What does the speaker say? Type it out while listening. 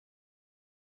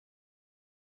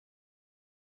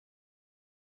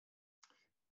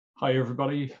Hi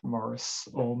everybody, Maurice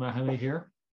Mahony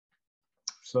here.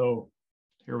 So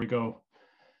here we go.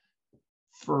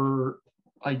 For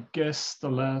I guess the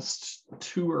last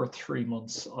 2 or 3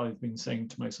 months, I've been saying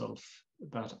to myself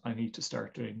that I need to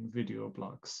start doing video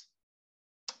blogs.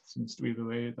 Seems to be the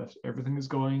way that everything is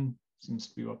going, seems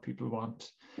to be what people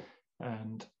want.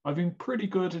 And I've been pretty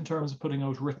good in terms of putting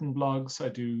out written blogs. I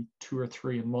do 2 or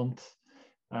 3 a month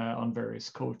on various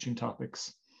coaching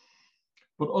topics.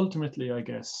 But ultimately, I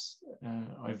guess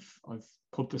I've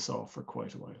put this off for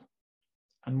quite a while.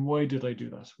 And why did I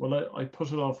do that? Well, I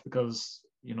put it off because,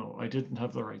 I didn't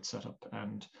have the right setup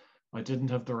and I didn't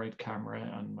have the right camera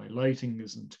and my lighting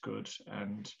isn't good.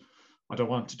 And I don't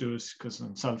want to do it because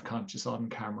I'm self-conscious on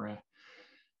camera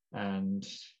and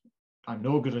I'm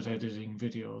no good at editing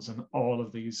videos and all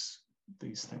of these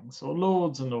things. So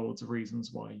loads and loads of reasons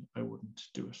why I wouldn't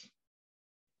do it.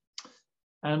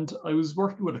 And I was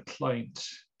working with a client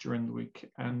during the week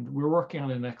and we were working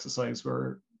on an exercise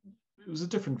where it was a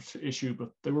different issue, but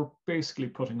they were basically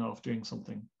putting off doing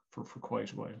something for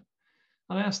quite a while.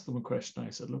 And I asked them a question.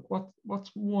 I said, look, what's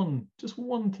just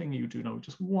one thing you do now,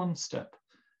 just one step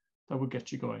that would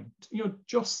get you going,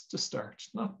 just to start.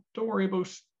 Don't worry about,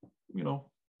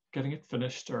 getting it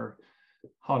finished or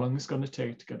how long it's going to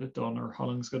take to get it done or how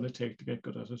long it's going to take to get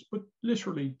good at it, but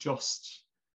literally just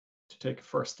to take a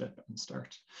first step and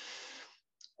start.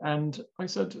 And I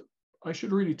said, I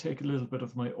should really take a little bit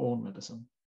of my own medicine.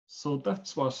 So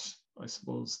that's what I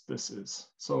suppose this is.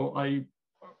 So I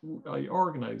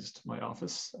organized my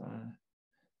office.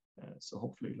 So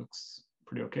hopefully it looks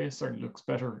pretty okay. It certainly looks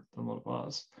better than what it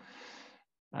was.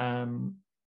 And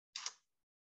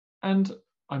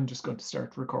I'm just going to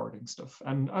start recording stuff.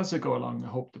 And as I go along, I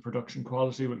hope the production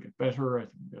quality will get better. I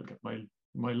think I'll get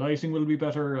my lighting will be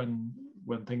better. And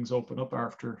when things open up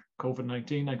after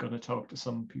COVID-19, I'm going to talk to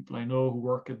some people I know who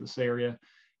work in this area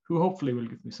who hopefully will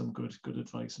give me some good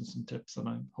advice and some tips, and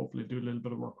I hopefully do a little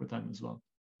bit of work with them as well.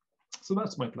 So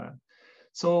that's my plan.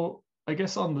 So I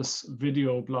guess on this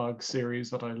video blog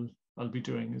series that I'll be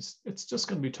doing it's just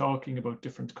going to be talking about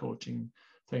different coaching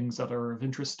things that are of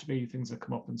interest to me, things that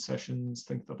come up in sessions,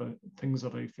 things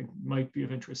that I think might be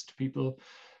of interest to people.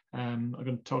 I'm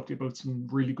going to talk to you about some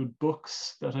really good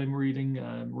books that I'm reading.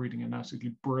 I'm reading an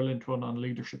absolutely brilliant one on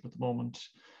leadership at the moment,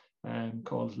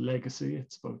 called Legacy.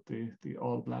 It's about the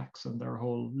All Blacks and their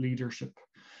whole leadership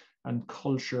and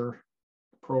culture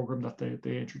program that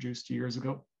they introduced years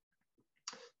ago.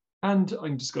 And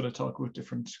I'm just going to talk about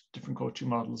different coaching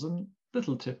models and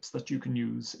little tips that you can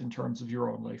use in terms of your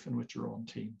own life and with your own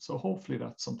team. So hopefully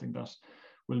that's something that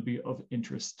will be of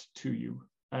interest to you.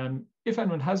 If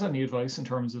anyone has any advice in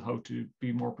terms of how to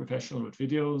be more professional with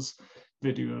videos,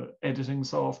 video editing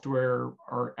software,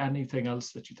 or anything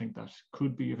else that you think that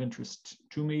could be of interest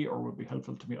to me or would be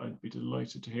helpful to me, I'd be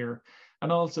delighted to hear.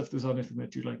 And also if there's anything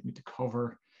that you'd like me to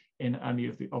cover in any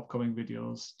of the upcoming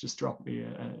videos, just drop me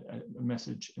a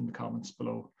message in the comments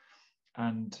below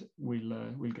and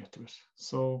we'll get to it.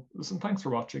 So listen, thanks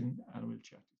for watching and we'll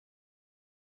chat.